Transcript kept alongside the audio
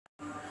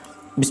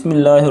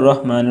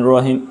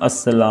बिस्मिल्लाहिर्रहमानिर्रहीम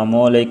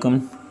अस्सलामुअलैकुम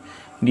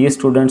dear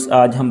students.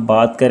 आज हम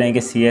बात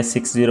करेंगे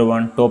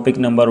CS601 topic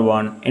number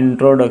 1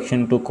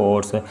 introduction to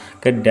course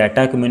के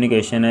डाटा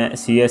कम्युनिकेशन है।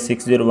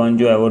 CS601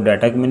 जो है वो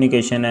डाटा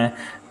कम्युनिकेशन है।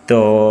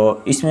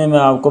 तो इसमें मैं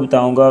आपको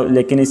बताऊंगा,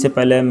 लेकिन इससे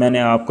पहले मैंने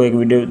आपको एक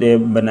वीडियो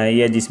बनाई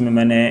है जिसमें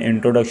मैंने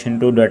इंट्रोडक्शन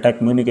टू डाटा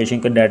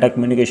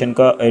कम्युनिकेशन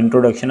का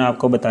इंट्रोडक्शन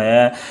आपको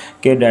बताया है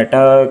कि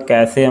डाटा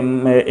कैसे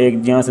हम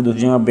एक जगह से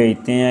दूसरी जगह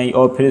भेजते हैं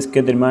और फिर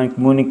इसके दरमियान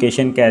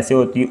कम्युनिकेशन कैसे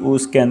होती है,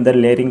 उसके अंदर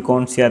लेयरिंग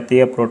कौन सी आती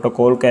है,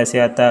 प्रोटोकॉल कैसे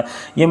आता है।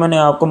 ये मैंने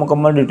आपको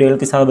मुकम्मल डिटेल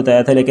के साथ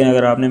बताया था, लेकिन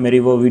अगर आपने मेरी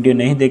वो वीडियो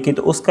नहीं देखी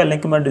तो उसका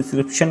लिंक मैं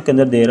डिस्क्रिप्शन के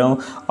अंदर दे रहा हूँ।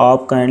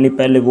 आप काइंडली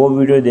पहले वो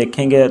वीडियो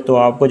देखेंगे तो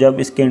आपको जब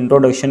इसके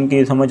इंट्रोडक्शन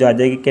की समझ आ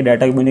जाएगी कि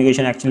डाटा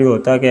कम्युनिकेशन एक्चुअली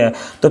होता क्या है,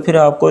 तो फिर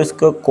आपको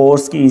इसका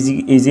कोर्स की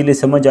ईजीली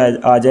समझ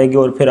आ जाएगी।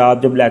 और फिर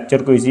आप जब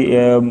लेक्चर को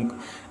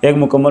एक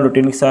मुकम्मल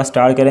रूटीन के साथ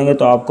स्टार्ट करेंगे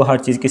तो आपको हर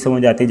चीज़ की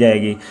समझ आती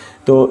जाएगी।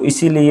 तो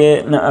इसीलिए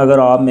अगर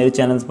आप मेरे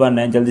चैनल पर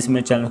नए, जल्दी से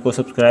मेरे चैनल को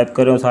सब्सक्राइब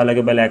करें और साथ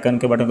लगे बेल आइकन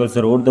के बटन को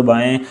ज़रूर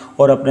दबाएं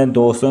और अपने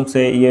दोस्तों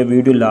से ये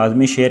वीडियो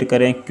लाजमी शेयर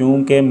करें,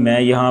 क्योंकि मैं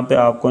यहाँ पे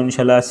आपको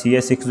इंशाल्लाह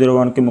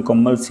CS601 की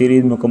मुकम्मल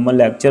सीरीज़, मुकम्मल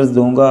लेक्चर्स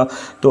दूँगा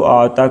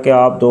तो ताकि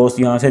आप दोस्त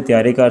यहाँ से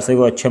तैयारी कर सकें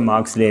और अच्छे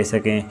मार्क्स ले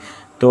सकें।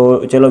 तो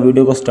चलो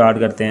वीडियो को स्टार्ट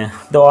करते हैं।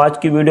 तो आज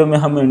की वीडियो में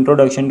हम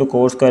इंट्रोडक्शन टू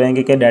कोर्स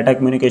करेंगे कि डाटा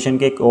कम्युनिकेशन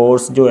के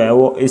कोर्स जो है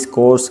वो इस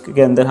कोर्स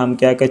के अंदर हम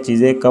क्या क्या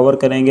चीज़ें कवर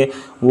करेंगे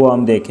वो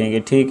हम देखेंगे।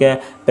 ठीक है,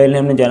 पहले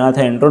हमने जाना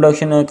था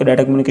इंट्रोडक्शन कि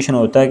डाटा कम्युनिकेशन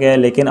होता क्या है,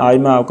 लेकिन आज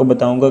मैं आपको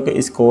बताऊंगा कि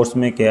इस कोर्स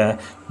में क्या है।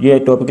 ये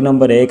टॉपिक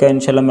नंबर 1 है।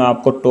 इंशाल्लाह मैं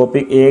आपको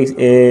टॉपिक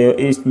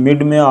इस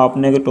मिड में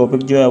आपने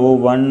टॉपिक जो है वो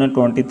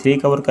 123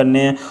 कवर करने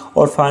हैं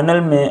और फाइनल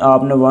में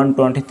आपने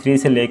 123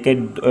 से लेके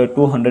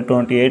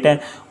 228 है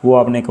वो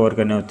आपने कवर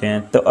करने होते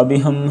हैं। तो अभी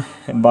हम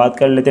बात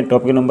कर लेते हैं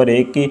टॉपिक नंबर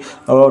 1 की।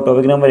 और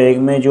टॉपिक नंबर 1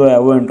 में जो है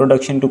वो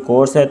इंट्रोडक्शन टू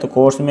कोर्स है। तो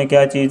कोर्स में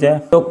क्या चीज़ है,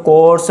 तो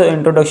कोर्स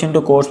इंट्रोडक्शन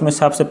टू कोर्स में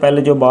सबसे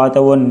पहले जो बात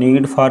है वो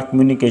नीड फॉर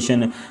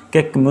कम्युनिकेशन,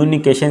 कि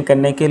कम्युनिकेशन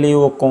करने के लिए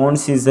वो कौन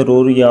सी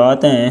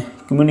ज़रूरियात हैं,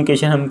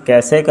 कम्युनिकेशन हम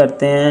कैसे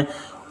करते हैं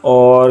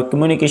और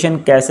कम्युनिकेशन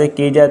कैसे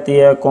की जाती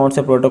है, कौन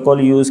से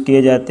प्रोटोकॉल यूज़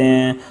किए जाते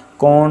हैं,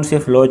 कौन सी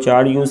फ़्लो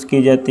चार्ट यूज़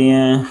की जाती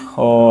हैं।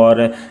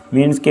 और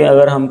मींस के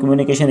अगर हम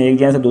कम्युनिकेशन एक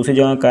जगह से दूसरी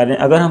जगह कर रहे हैं,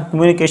 अगर हम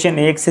कम्युनिकेशन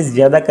एक से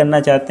ज़्यादा करना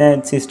चाहते हैं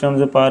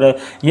सिस्टम्स पर,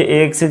 ये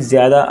एक से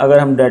ज़्यादा अगर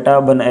हम डाटा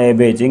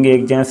भेजेंगे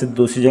एक जगह से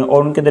दूसरी जगह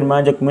और उनके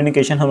दरमियान जो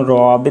कम्युनिकेशन हम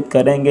रवाबित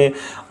करेंगे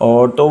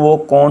और तो वो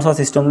कौन सा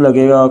सिस्टम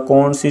लगेगा,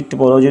 कौन सी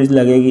टिपोलॉजीज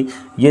लगेगी,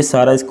 ये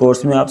सारा इस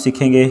कोर्स में आप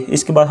सीखेंगे।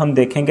 इसके बाद हम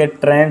देखेंगे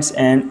ट्रेंड्स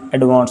एंड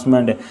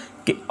एडवांसमेंट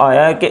कि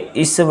आया कि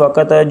इस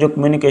वक्त जो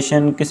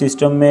कम्युनिकेशन के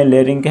सिस्टम में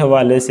लेयरिंग के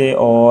हवाले से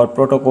और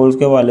प्रोटोकॉल्स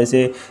के हवाले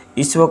से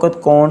इस वक्त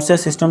कौन सा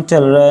सिस्टम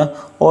चल रहा है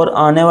और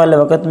आने वाले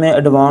वक्त में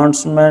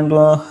एडवांसमेंट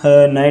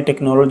नई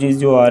टेक्नोलॉजीज़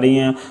जो आ रही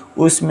हैं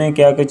उसमें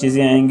क्या क्या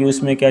चीज़ें आएंगी,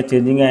 उसमें क्या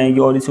चेंजिंग आएंगी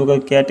और इस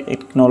वक्त क्या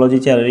टेक्नोलॉजी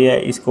चल रही है।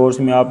 इस कोर्स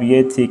में आप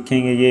ये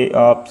सीखेंगे, ये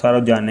आप सारा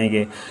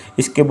जानेंगे।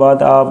 इसके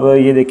बाद आप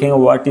ये देखेंगे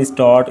what is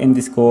taught in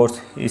this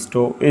course,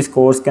 इस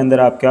कोर्स के अंदर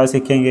आप क्या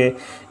सीखेंगे।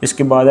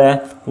 इसके बाद है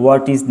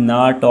what is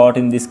not taught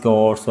in this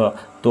course,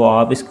 तो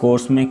आप इस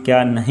कोर्स में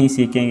क्या नहीं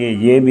सीखेंगे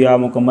ये भी आप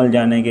मुकम्मल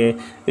जानेंगे।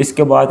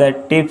 इसके बाद है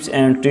tips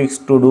and tricks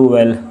to do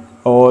well,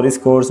 और इस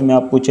कोर्स में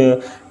आप कुछ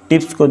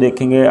टिप्स को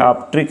देखेंगे,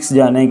 आप ट्रिक्स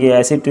जानेंगे,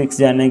 ऐसी ट्रिक्स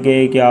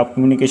जानेंगे कि आप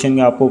कम्युनिकेशन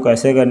आपको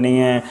कैसे करनी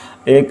है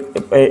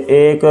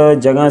एक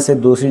जगह से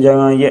दूसरी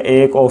जगह, या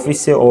एक ऑफिस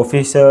से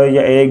ऑफिस,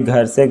 या एक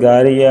घर से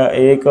घर, या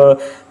एक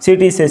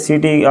सिटी से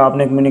सिटी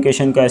आपने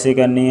कम्युनिकेशन कैसे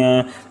करनी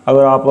है।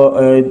 अगर आप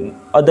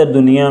अदर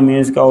दुनिया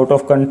मीन्स आउट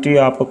ऑफ कंट्री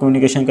आपको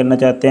कम्युनिकेशन करना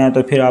चाहते हैं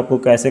तो फिर आपको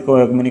कैसे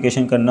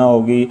कम्युनिकेशन करना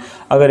होगी।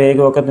 अगर एक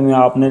वक्त में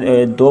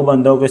आपने 2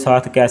 बंदों के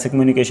साथ कैसे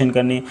कम्युनिकेशन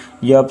करनी,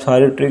 ये आप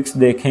सारे ट्रिक्स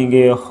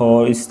देखेंगे।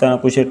 और इस तरह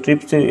कुछ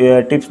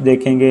टिप्स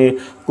देखेंगे,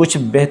 कुछ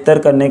बेहतर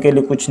करने के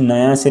लिए, कुछ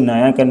नया से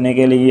नया करने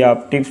के लिए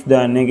आप टिप्स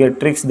जानेंगे,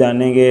 ट्रिक्स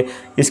जानेंगे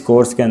इस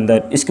कोर्स के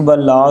अंदर। इसके बाद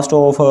लास्ट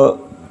ऑफ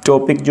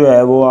टॉपिक जो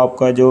है वो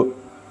आपका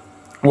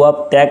वो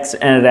आप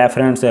टेक्स्ट एंड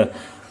रेफरेंस है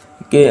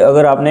कि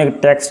अगर आपने एक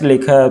टेक्स्ट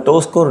लिखा है तो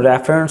उसको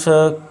रेफरेंस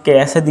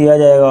कैसे दिया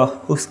जाएगा,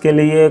 उसके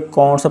लिए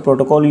कौन सा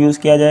प्रोटोकॉल यूज़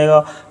किया जाएगा,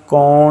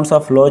 कौन सा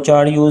फ़्लो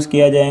चार्ट यूज़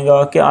किया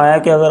जाएगा। कि आया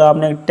कि अगर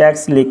आपने एक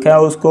टेक्स्ट लिखा है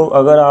उसको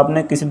अगर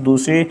आपने किसी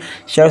दूसरी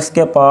शख्स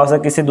के पास है,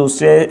 किसी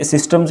दूसरे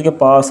सिस्टम्स के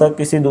पास है,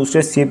 किसी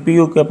दूसरे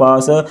CPU के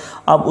पास है,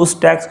 अब उस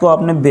टेक्स्ट को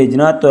आपने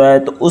भेजना तो है,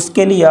 तो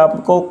उसके लिए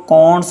आपको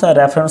कौन सा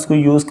रेफरेंस को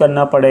यूज़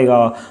करना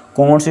पड़ेगा,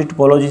 कौन सी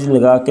टिपोलॉजीज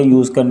लगा के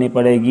यूज़ करनी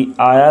पड़ेगी।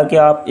 आया कि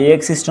आप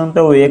एक सिस्टम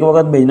पे वो एक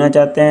वक्त भेजना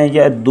चाहते हैं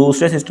या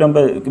दूसरे सिस्टम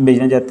पे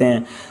भेजना चाहते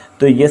हैं,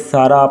 तो ये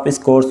सारा आप इस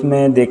कोर्स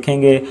में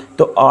देखेंगे।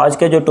 तो आज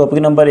का जो टॉपिक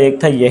नंबर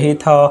 1 था यही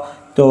था।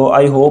 तो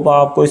आई होप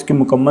आपको इसकी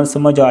मुकम्मल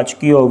समझ आ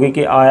चुकी होगी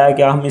कि आया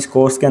क्या हम इस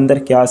कोर्स के अंदर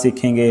क्या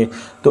सीखेंगे।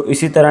 तो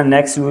इसी तरह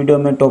नेक्स्ट वीडियो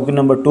में टॉपिक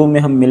नंबर 2 में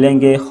हम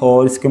मिलेंगे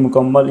और इसके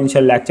मुकम्मल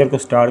इंशाल्लाह लेक्चर को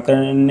स्टार्ट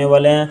करने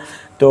वाले हैं।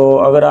 तो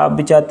अगर आप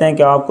भी चाहते हैं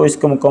कि आपको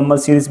इसका मुकम्मल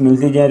सीरीज़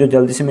मिलती जाए तो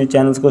जल्दी से मेरे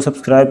चैनल को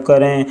सब्सक्राइब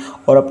करें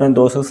और अपने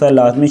दोस्तों के साथ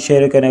लाजमी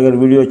शेयर करें। अगर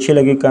वीडियो अच्छी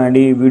लगी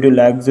काइंडली वीडियो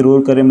लाइक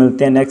ज़रूर करें।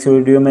 मिलते हैं नेक्स्ट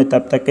वीडियो में,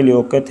 तब तक के लिए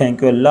ओके,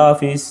 थैंक यू, अल्लाह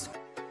हाफिज़।